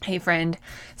Hey friend.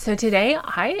 So today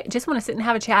I just want to sit and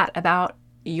have a chat about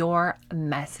your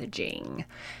messaging.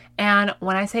 And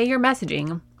when I say your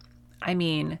messaging, I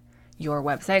mean your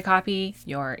website copy,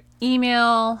 your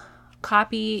email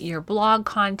copy, your blog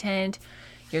content,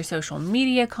 your social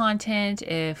media content,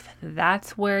 if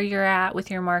that's where you're at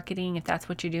with your marketing, if that's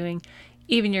what you're doing,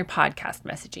 even your podcast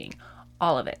messaging,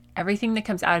 all of it. Everything that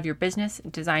comes out of your business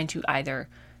designed to either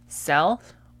sell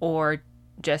or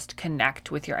just connect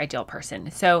with your ideal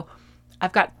person. So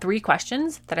I've got 3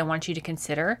 questions that I want you to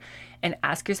consider and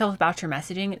ask yourself about your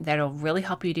messaging that'll really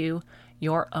help you do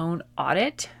your own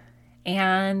audit.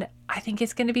 And I think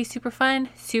it's going to be super fun,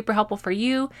 super helpful for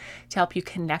you to help you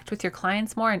connect with your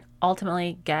clients more and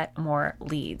ultimately get more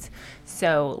leads.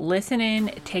 So listen in,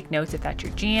 take notes if that's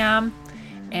your jam,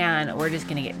 and we're just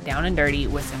going to get down and dirty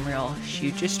with some real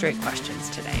shoot you straight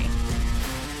questions today.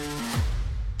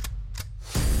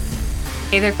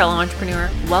 Hey there, fellow entrepreneur.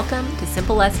 Welcome to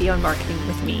Simple SEO and Marketing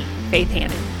with me, Faith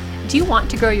Hannon. Do you want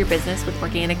to grow your business with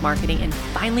organic marketing and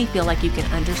finally feel like you can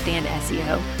understand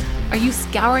SEO? Are you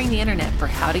scouring the internet for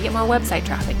how to get more website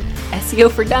traffic, SEO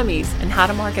for dummies, and how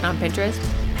to market on Pinterest?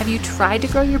 Have you tried to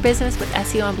grow your business with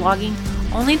SEO and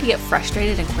blogging only to get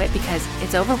frustrated and quit because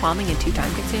it's overwhelming and too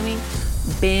time consuming?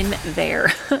 Been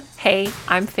there. Hey,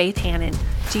 I'm Faith Hannon,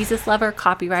 Jesus lover,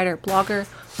 copywriter, blogger,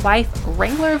 wife,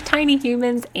 wrangler of tiny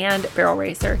humans, and barrel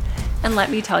racer. And let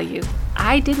me tell you,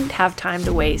 I didn't have time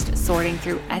to waste sorting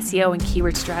through SEO and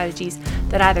keyword strategies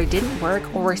that either didn't work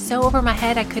or were so over my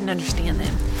head I couldn't understand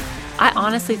them. I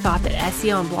honestly thought that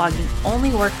SEO and blogging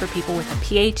only worked for people with a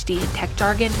PhD in tech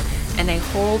jargon and a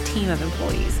whole team of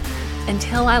employees,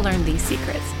 until I learned these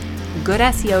secrets. Good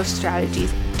SEO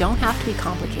strategies don't have to be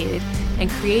complicated, and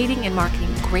creating and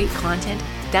marketing great content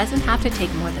doesn't have to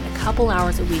take more than a couple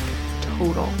hours a week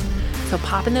total. So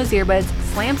pop in those earbuds,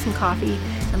 slam some coffee,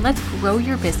 and let's grow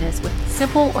your business with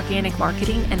simple organic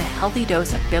marketing and a healthy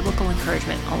dose of biblical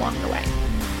encouragement along the way.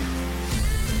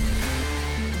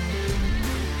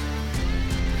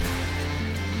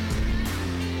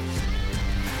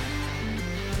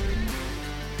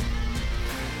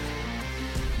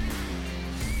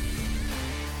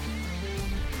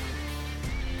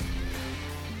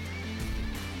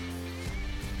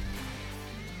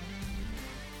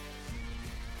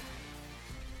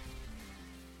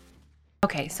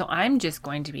 Okay, so I'm just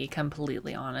going to be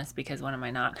completely honest because when am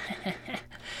I not?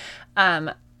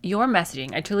 Your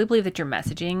messaging, I truly believe that your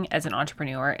messaging as an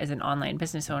entrepreneur, as an online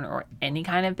business owner, or any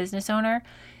kind of business owner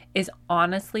is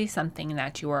honestly something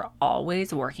that you are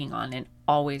always working on and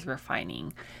always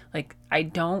refining. Like, I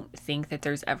don't think that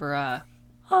there's ever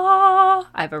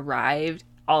I've arrived.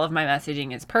 All of my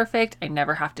messaging is perfect. I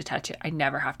never have to touch it. I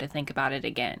never have to think about it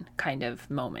again kind of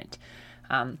moment.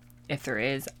 If there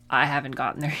is, I haven't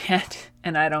gotten there yet,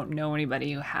 and I don't know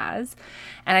anybody who has.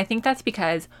 And I think that's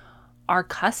because our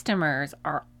customers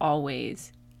are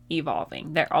always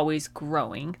evolving. They're always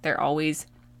growing. They're always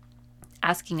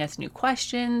asking us new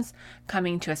questions,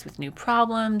 coming to us with new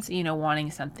problems,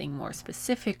 wanting something more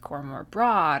specific or more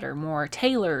broad or more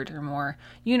tailored or more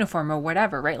uniform or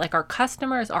whatever, right? Like, our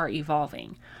customers are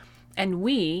evolving. And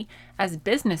we, as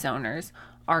business owners,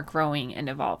 are growing and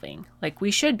evolving. Like,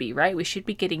 we should be, right? We should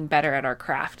be getting better at our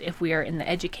craft. If we are in the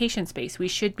education space, we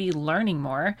should be learning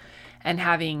more and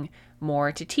having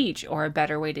more to teach or a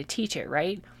better way to teach it,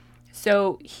 right?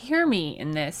 So hear me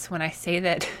in this when I say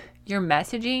that your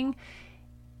messaging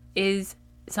is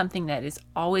something that is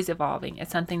always evolving.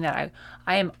 It's something that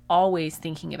I am always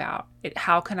thinking about.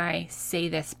 How can I say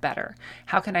this better?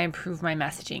 How can I improve my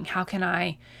messaging? How can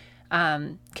I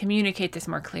communicate this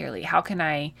more clearly? How can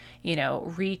I,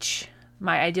 reach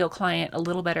my ideal client a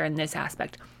little better in this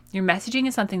aspect? Your messaging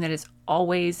is something that is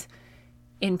always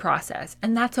in process,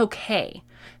 and that's okay.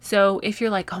 So if you're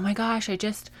like, oh my gosh, I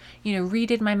just,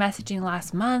 redid my messaging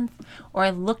last month, or I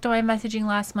looked at my messaging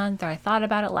last month, or I thought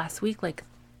about it last week, like,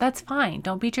 that's fine.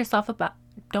 Don't beat yourself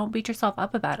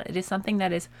up about it. It is something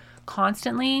that is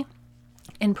constantly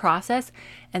in process,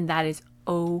 and that is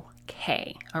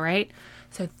okay. All right.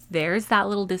 So there's that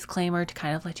little disclaimer to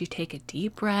kind of let you take a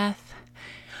deep breath,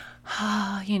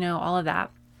 all of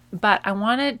that. But I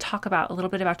want to talk about a little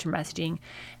bit about your messaging,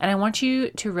 and I want you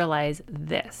to realize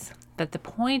this, that the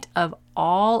point of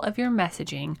all of your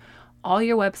messaging, all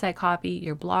your website copy,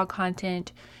 your blog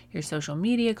content, your social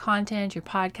media content, your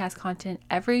podcast content,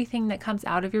 everything that comes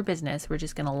out of your business, we're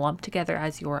just going to lump together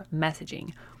as your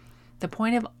messaging. The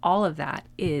point of all of that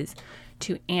is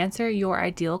to answer your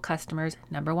ideal customer's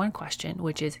number one question,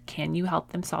 which is, can you help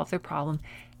them solve their problem?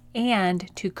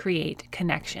 And to create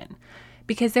connection.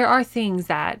 Because there are things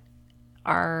that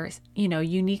are,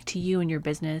 unique to you and your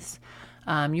business.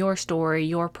 your story,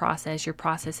 your process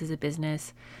as a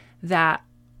business that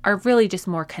are really just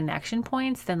more connection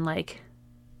points than like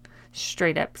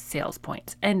straight up sales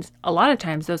points. And a lot of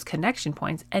times those connection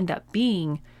points end up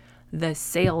being the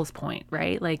sales point,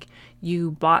 right? Like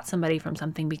you bought somebody from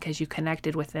something because you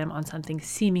connected with them on something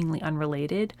seemingly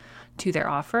unrelated to their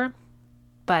offer.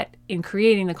 But in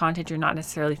creating the content, you're not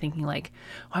necessarily thinking like,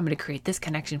 oh, I'm going to create this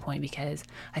connection point because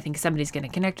I think somebody's going to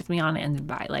connect with me on it and then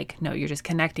buy. Like, no, you're just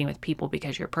connecting with people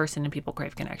because you're a person and people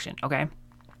crave connection. Okay.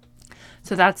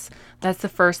 So that's the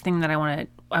first thing that I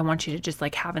want you to just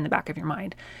like have in the back of your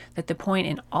mind, that the point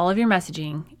in all of your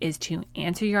messaging is to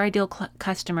answer your ideal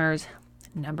customers'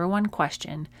 number one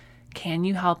question: can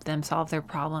you help them solve their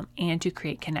problem, and to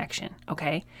create connection?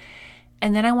 Okay.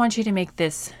 And then I want you to make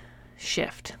this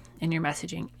shift in your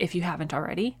messaging, if you haven't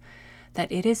already,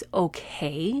 that it is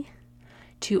okay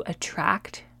to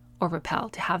attract or repel,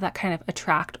 to have that kind of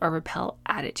attract or repel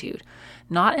attitude,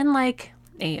 not in like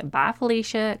a bye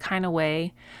Felicia kind of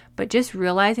way, but just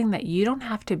realizing that you don't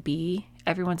have to be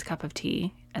everyone's cup of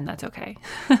tea, and that's okay.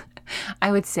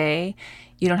 I would say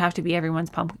you don't have to be everyone's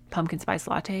pumpkin spice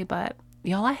latte, but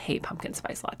y'all, I hate pumpkin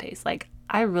spice lattes. Like,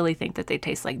 I really think that they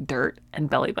taste like dirt and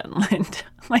belly button lint.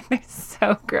 Like, they're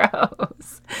so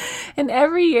gross. And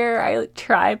every year I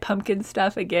try pumpkin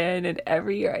stuff again, and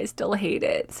every year I still hate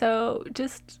it. So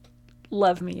just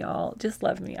love me, y'all. Just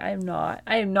love me. I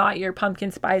am not your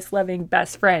pumpkin spice loving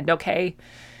best friend, okay?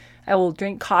 I will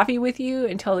drink coffee with you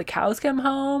until the cows come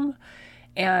home,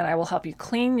 and I will help you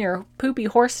clean your poopy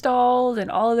horse stalls and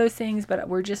all of those things, but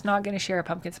we're just not going to share a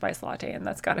pumpkin spice latte, and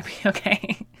that's got to be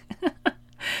okay.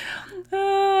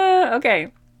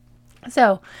 Okay.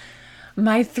 So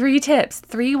my 3 tips,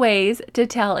 3 ways to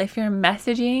tell if your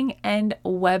messaging and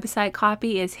website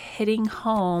copy is hitting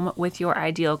home with your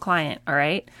ideal client. All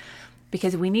right.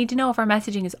 Because we need to know if our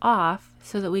messaging is off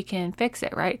so that we can fix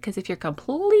it, right? Because if you're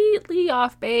completely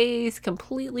off base,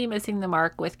 completely missing the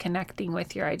mark with connecting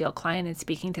with your ideal client and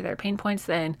speaking to their pain points,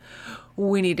 then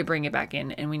we need to bring it back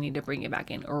in, and we need to bring it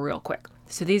back in real quick.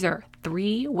 So these are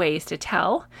 3 ways to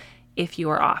tell if you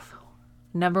are off.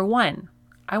 Number 1,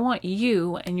 I want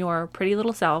you and your pretty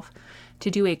little self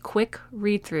to do a quick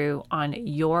read through on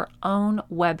your own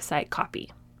website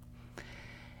copy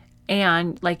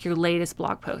and like your latest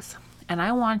blog post. And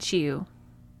I want you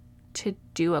to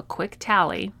do a quick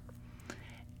tally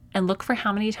and look for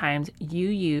how many times you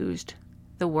used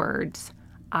the words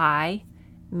I,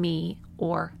 me,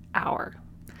 or our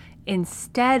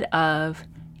instead of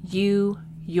you,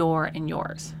 your, and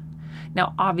yours.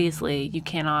 Now, obviously, you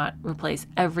cannot replace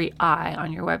every I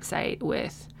on your website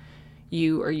with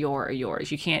you or your or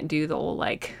yours. You can't do the old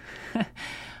like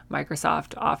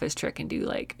Microsoft Office trick and do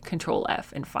like Control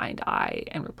F and find I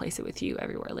and replace it with you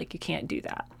everywhere. Like, you can't do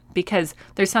that because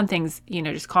there's some things,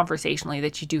 just conversationally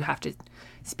that you do have to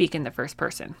speak in the first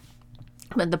person.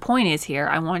 But the point is here,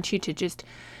 I want you to just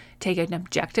take an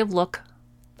objective look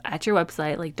at your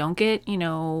website. Like, don't get,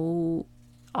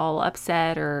 all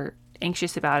upset or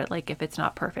anxious about it. Like, if it's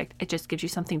not perfect, it just gives you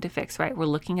something to fix, right? We're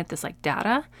looking at this like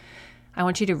data. I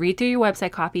want you to read through your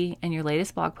website copy and your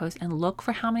latest blog post and look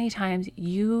for how many times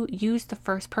you used the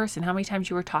first person, how many times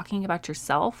you were talking about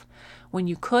yourself when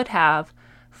you could have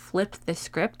flipped the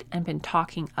script and been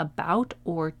talking about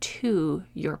or to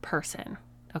your person.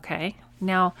 Okay.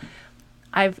 Now,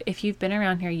 if you've been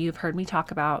around here, you've heard me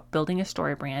talk about Building a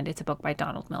Story Brand. It's a book by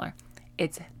Donald Miller.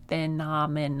 It's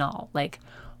phenomenal. Like,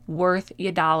 worth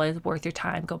your dollars, worth your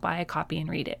time. Go buy a copy and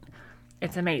read it.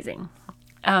 It's amazing.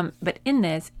 But in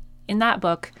that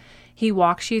book, he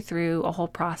walks you through a whole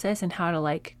process and how to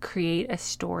like create a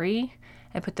story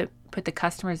and put the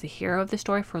customer as the hero of the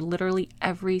story for literally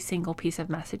every single piece of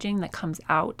messaging that comes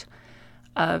out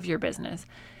of your business.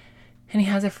 And he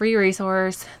has a free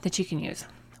resource that you can use,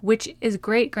 which is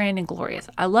great, grand, and glorious.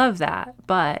 I love that,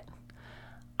 but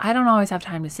I don't always have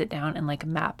time to sit down and like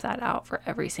map that out for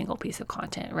every single piece of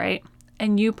content, right?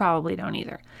 And you probably don't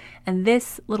either. And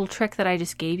this little trick that I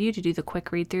just gave you to do the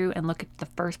quick read through and look at the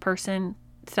first person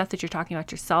stuff that you're talking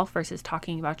about yourself versus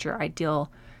talking about your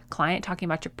ideal client, talking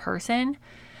about your person,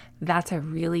 that's a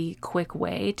really quick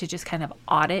way to just kind of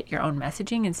audit your own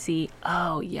messaging and see,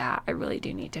 oh yeah, I really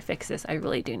do need to fix this. I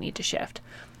really do need to shift.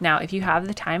 Now, if you have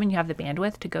the time and you have the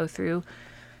bandwidth to go through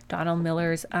Donald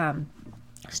Miller's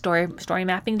story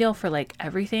mapping deal for like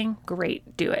everything,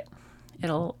 great, do it.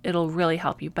 It'll really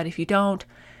help you. But if you don't,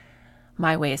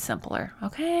 my way is simpler.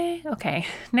 Okay.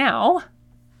 Now,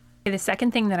 the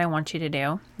second thing that I want you to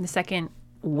do, the second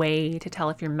way to tell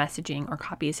if your messaging or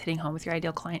copy is hitting home with your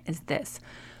ideal client is this.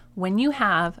 When you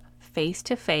have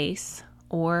face-to-face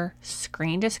or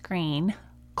screen-to-screen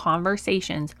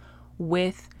conversations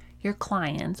with your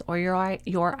clients or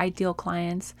your ideal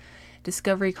clients,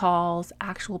 discovery calls,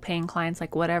 actual paying clients,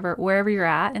 like whatever, wherever you're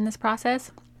at in this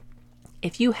process,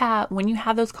 when you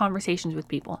have those conversations with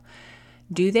people,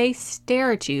 do they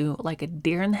stare at you like a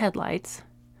deer in the headlights?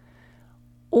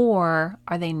 Or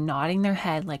are they nodding their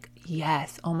head like,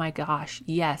 yes, oh my gosh,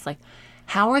 yes? Like,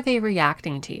 how are they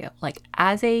reacting to you? Like,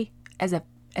 as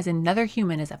another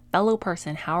human, as a fellow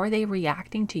person, how are they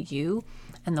reacting to you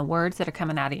and the words that are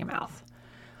coming out of your mouth?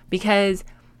 Because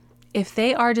if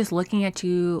they are just looking at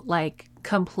you like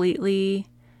completely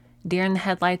deer in the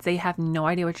headlights, they have no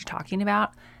idea what you're talking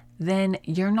about, then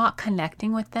you're not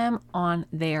connecting with them on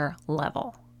their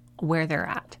level, where they're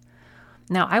at.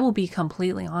 Now, I will be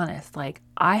completely honest. Like,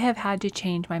 I have had to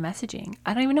change my messaging.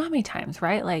 I don't even know how many times,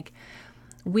 right? Like,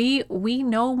 we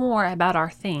know more about our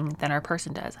thing than our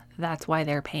person does. That's why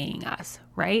they're paying us,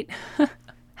 right?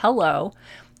 Hello.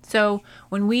 So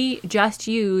when we just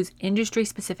use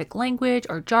industry-specific language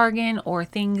or jargon or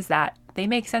things that they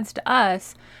make sense to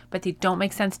us, but they don't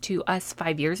make sense to us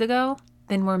 5 years ago,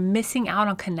 then we're missing out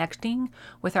on connecting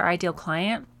with our ideal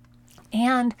client.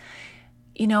 And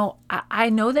I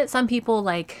know that some people,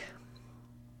 like,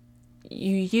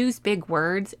 you use big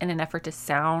words in an effort to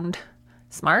sound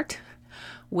smart,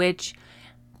 which,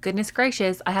 goodness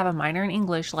gracious, I have a minor in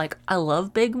English. Like, I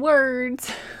love big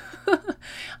words.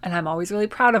 And I'm always really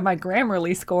proud of my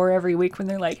Grammarly score every week when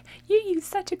they're like, you use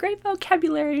such a great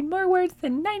vocabulary and more words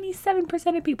than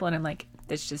 97% of people. And I'm like,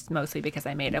 it's just mostly because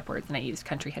I made up words and I used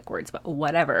country hick words, but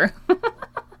whatever.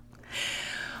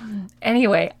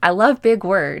 Anyway, I love big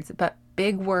words, but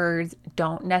big words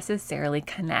don't necessarily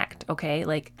connect, okay?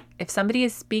 Like, if somebody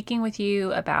is speaking with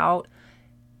you about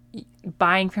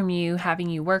buying from you, having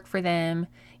you work for them,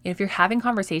 if you're having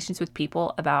conversations with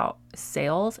people about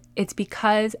sales, it's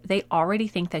because they already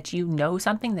think that you know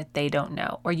something that they don't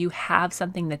know, or you have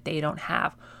something that they don't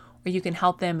have, or you can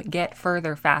help them get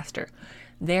further faster.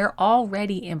 They're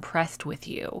already impressed with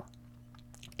you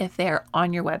if they're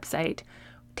on your website,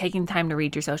 taking time to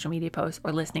read your social media posts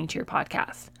or listening to your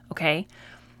podcast, okay?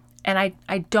 And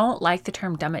I don't like the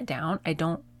term dumb it down.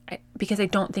 Because I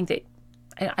don't think that,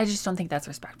 I just don't think that's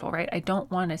respectful, right? I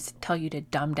don't want to tell you to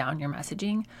dumb down your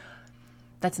messaging.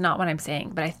 That's not what I'm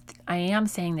saying. But I am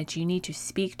saying that you need to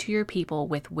speak to your people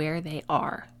with where they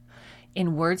are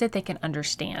in words that they can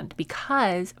understand.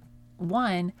 Because,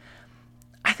 one,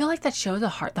 I feel like that shows the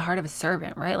heart of a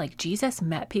servant, right? Like, Jesus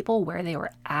met people where they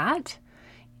were at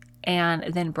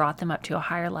and then brought them up to a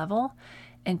higher level.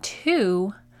 And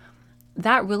two,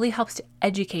 that really helps to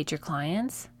educate your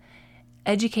clients,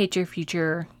 educate your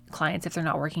future clients if they're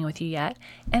not working with you yet.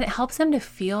 And it helps them to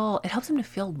feel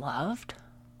loved,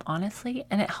 honestly.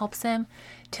 And it helps them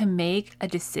to make a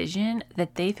decision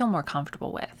that they feel more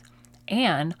comfortable with.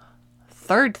 And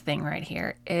third thing right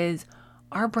here is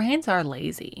our brains are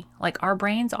lazy. Like, our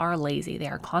brains are lazy. They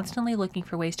are constantly looking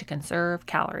for ways to conserve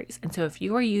calories. And so if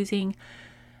you are using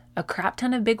a crap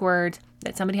ton of big words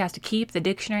that somebody has to keep the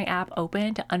dictionary app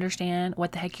open to understand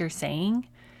what the heck you're saying,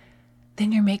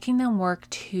 then you're making them work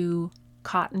too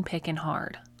cotton picking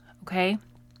hard, okay?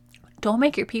 Don't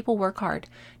make your people work hard.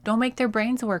 Don't make their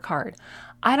brains work hard.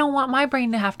 I don't want my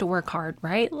brain to have to work hard,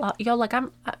 right?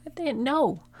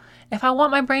 No. If I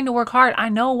want my brain to work hard, I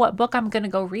know what book I'm going to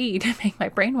go read to make my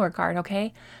brain work hard,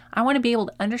 okay? I want to be able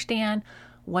to understand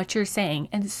what you're saying,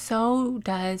 and so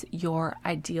does your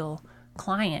ideal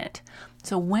client.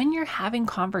 So when you're having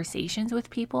conversations with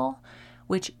people,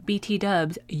 which BT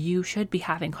dubs, you should be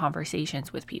having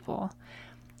conversations with people.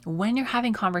 When you're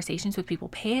having conversations with people,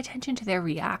 pay attention to their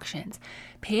reactions,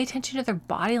 pay attention to their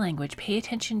body language, pay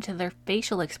attention to their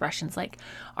facial expressions. Like,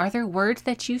 are there words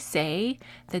that you say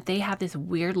that they have this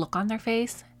weird look on their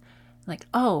face? Like,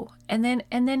 oh, and then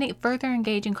further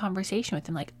engage in conversation with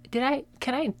them. Like, can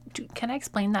I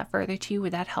explain that further to you?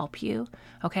 Would that help you?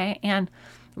 Okay. And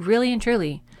really and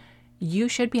truly, you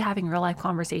should be having real life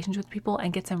conversations with people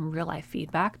and get some real life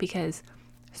feedback, because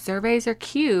surveys are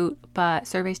cute, but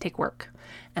surveys take work.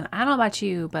 And I don't know about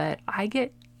you, but I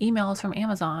get emails from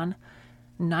Amazon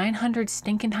 900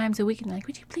 stinking times a week and like,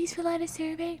 would you please fill out a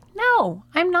survey? No,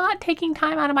 I'm not taking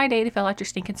time out of my day to fill out your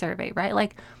stinking survey, right?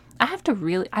 Like, I have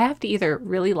to either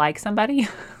really like somebody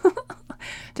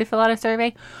to fill out a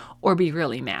survey or be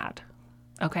really mad.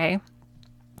 Okay.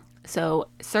 So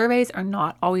surveys are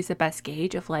not always the best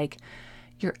gauge of like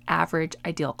your average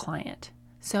ideal client.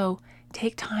 So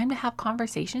take time to have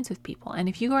conversations with people. And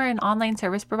if you are an online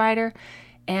service provider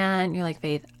and you're like,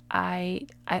 Faith, I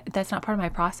that's not part of my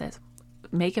process,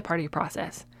 make it part of your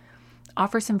process.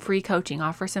 Offer some free coaching,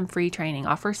 offer some free training,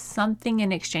 offer something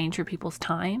in exchange for people's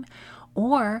time,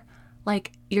 or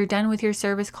like you're done with your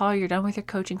service call, you're done with your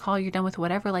coaching call, you're done with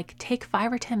whatever, like take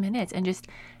 5 or 10 minutes and just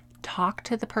talk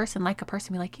to the person like a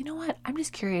person. Be like, you know what? I'm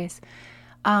just curious.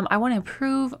 I want to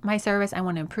improve my service. I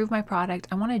want to improve my product.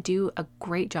 I want to do a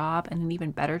great job and an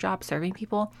even better job serving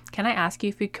people. Can I ask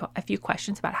you a few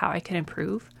questions about how I can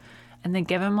improve? And then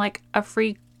give them like a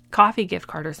free coffee gift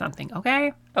card or something.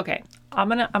 Okay. I'm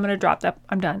gonna drop that.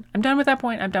 I'm done with that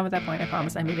point. I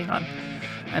promise. I'm moving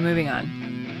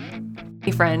on.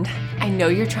 Hey friend, I know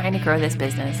you're trying to grow this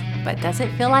business, but does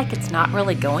it feel like it's not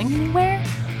really going anywhere?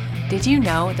 Did you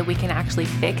know that we can actually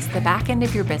fix the back end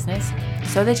of your business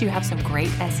so that you have some great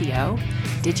SEO?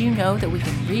 Did you know that we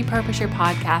can repurpose your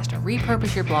podcast or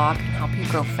repurpose your blog and help you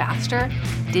grow faster?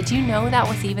 Did you know that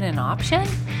was even an option?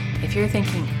 If you're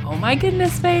thinking, oh my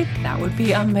goodness, Faith, that would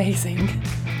be amazing,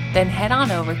 then head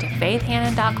on over to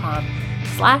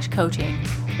faithhannon.com/coaching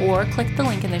or click the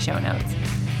link in the show notes.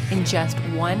 In just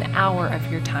 1 hour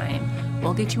of your time,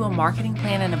 we'll get you a marketing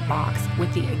plan in a box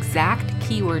with the exact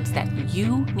keywords that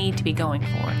you need to be going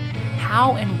for,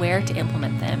 how and where to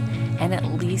implement them, and at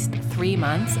least 3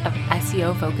 months of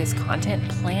SEO-focused content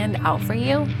planned out for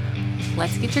you.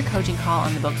 Let's get your coaching call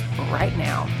on the books right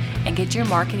now and get your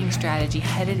marketing strategy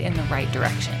headed in the right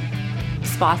direction.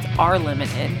 Spots are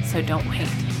limited, so don't wait.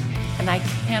 And I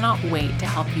cannot wait to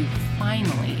help you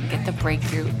finally get the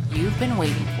breakthrough you've been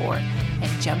waiting for and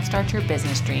jumpstart your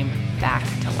business dream back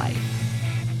to life.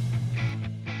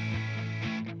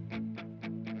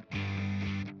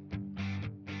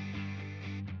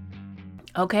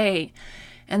 Okay,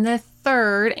 and the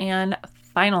third and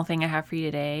final thing I have for you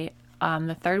today,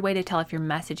 the third way to tell if your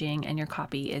messaging and your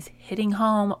copy is hitting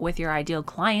home with your ideal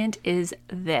client is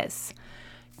this.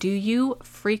 Do you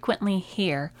frequently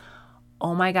hear,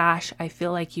 oh my gosh, I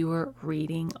feel like you were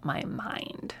reading my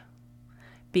mind?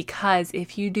 Because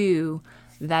if you do,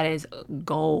 that is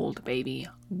gold, baby,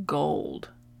 gold,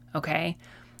 okay?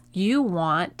 You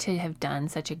want to have done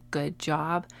such a good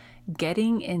job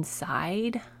getting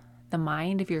inside the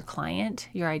mind of your client,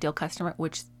 your ideal customer,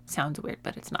 which sounds weird,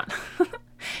 but it's not.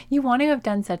 You want to have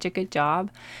done such a good job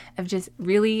of just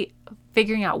really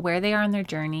figuring out where they are in their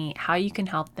journey, how you can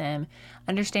help them,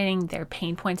 understanding their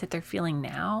pain points that they're feeling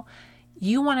now.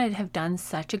 You want to have done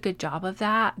such a good job of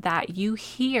that you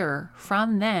hear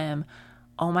from them,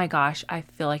 oh my gosh, I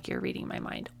feel like you're reading my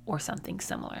mind, or something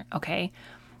similar, okay?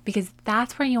 Because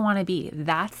that's where you want to be.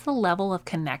 That's the level of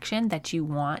connection that you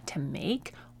want to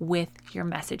make with your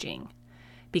messaging.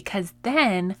 Because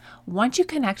then once you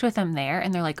connect with them there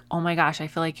and they're like, oh my gosh, I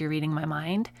feel like you're reading my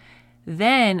mind,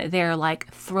 then they're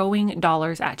like throwing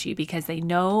dollars at you because they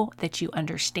know that you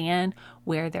understand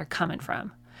where they're coming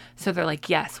from. So they're like,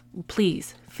 yes,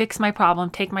 please fix my problem,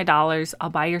 take my dollars, I'll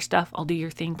buy your stuff, I'll do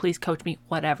your thing, please coach me,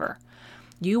 whatever.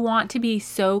 You want to be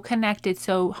so connected,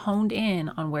 so honed in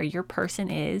on where your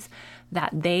person is that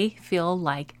they feel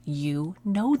like you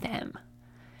know them.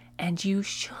 And you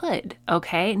should,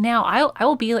 okay? Now, I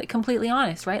will be like completely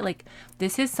honest, right? Like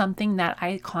this is something that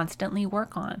I constantly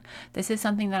work on. This is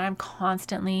something that I'm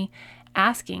constantly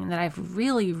asking, that I've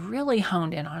really, really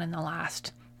honed in on in the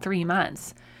last 3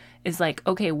 months. Is like,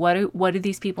 okay, what do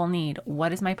these people need? What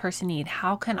does my person need?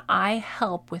 How can I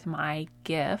help with my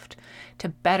gift to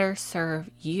better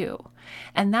serve you?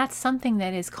 And that's something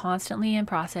that is constantly in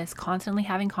process, constantly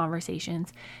having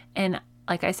conversations. And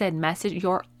like I said,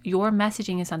 your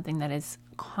messaging is something that is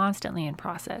constantly in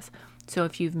process. So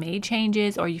if you've made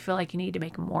changes or you feel like you need to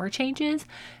make more changes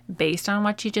based on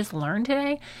what you just learned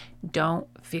today, don't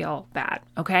feel bad,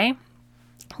 okay?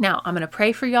 Now, I'm going to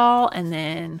pray for y'all and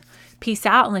then peace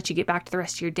out and let you get back to the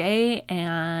rest of your day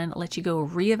and let you go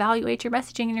reevaluate your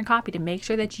messaging and your copy to make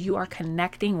sure that you are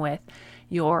connecting with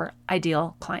your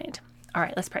ideal client. All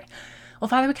right, let's pray. Well,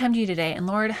 Father, we come to you today, and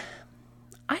Lord,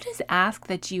 I just ask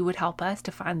that you would help us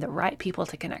to find the right people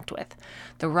to connect with,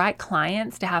 the right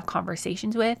clients to have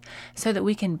conversations with, so that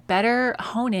we can better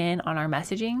hone in on our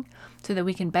messaging, so that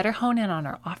we can better hone in on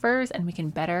our offers, and we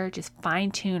can better just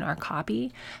fine tune our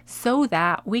copy so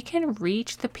that we can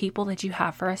reach the people that you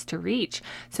have for us to reach,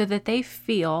 so that they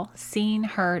feel seen,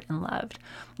 heard, and loved.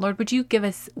 Lord, would you give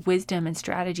us wisdom and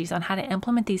strategies on how to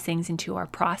implement these things into our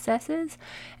processes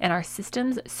and our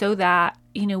systems so that,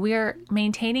 we are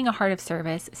maintaining a heart of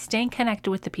service, staying connected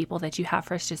with the people that you have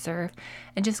for us to serve,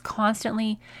 and just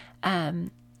constantly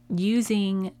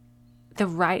using the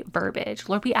right verbiage.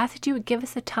 Lord, we ask that you would give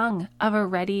us the tongue of a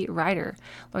ready writer.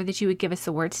 Lord, that you would give us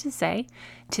the words to say,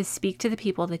 to speak to the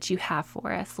people that you have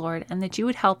for us, Lord, and that you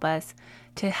would help us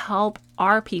to help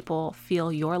our people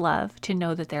feel your love, to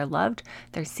know that they're loved,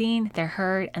 they're seen, they're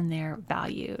heard, and they're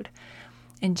valued.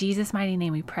 In Jesus' mighty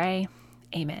name we pray.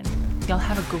 Amen. Y'all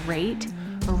have a great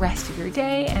rest of your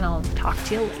day, and I'll talk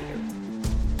to you later.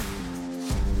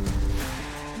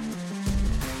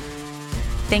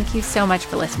 Thank you so much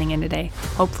for listening in today.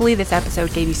 Hopefully this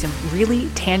episode gave you some really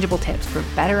tangible tips for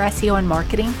better SEO and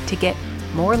marketing to get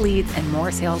more leads and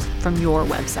more sales from your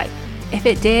website. If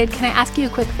it did, can I ask you a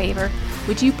quick favor?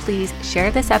 Would you please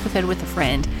share this episode with a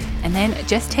friend and then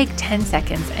just take 10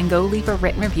 seconds and go leave a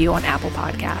written review on Apple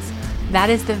Podcasts. That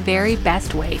is the very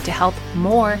best way to help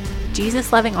more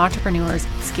Jesus-loving entrepreneurs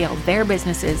scale their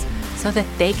businesses so that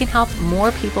they can help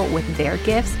more people with their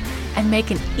gifts and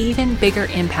make an even bigger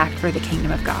impact for the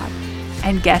kingdom of God.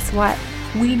 And guess what?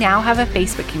 We now have a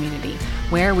Facebook community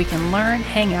where we can learn,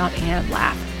 hang out, and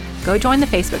laugh. Go join the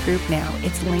Facebook group now.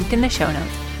 It's linked in the show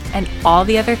notes. And all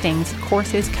the other things,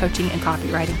 courses, coaching, and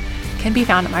copywriting can be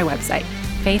found at my website,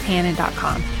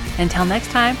 faithhannon.com. Until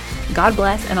next time, God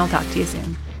bless, and I'll talk to you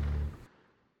soon.